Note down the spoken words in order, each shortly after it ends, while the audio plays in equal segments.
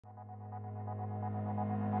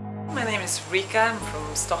name is Rika, I'm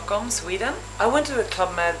from Stockholm, Sweden. I went to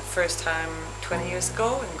Club Med first time 20 years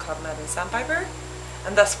ago in Club Med in Sandpiper,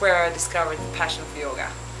 and that's where I discovered the passion for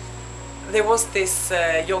yoga. There was this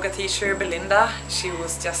yoga teacher, Belinda. She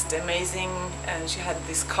was just amazing and she had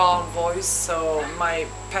this calm voice, so my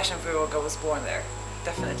passion for yoga was born there,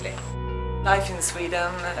 definitely. Life in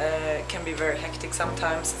Sweden can be very hectic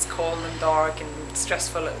sometimes. It's cold and dark and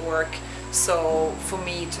stressful at work. So for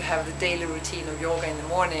me to have the daily routine of yoga in the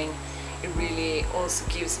morning, it really also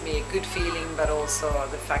gives me a good feeling, but also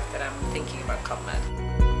the fact that I'm thinking about Club Med.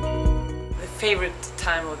 The favorite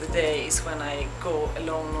time of the day is when I go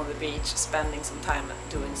alone on the beach, spending some time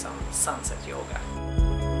doing some sunset yoga.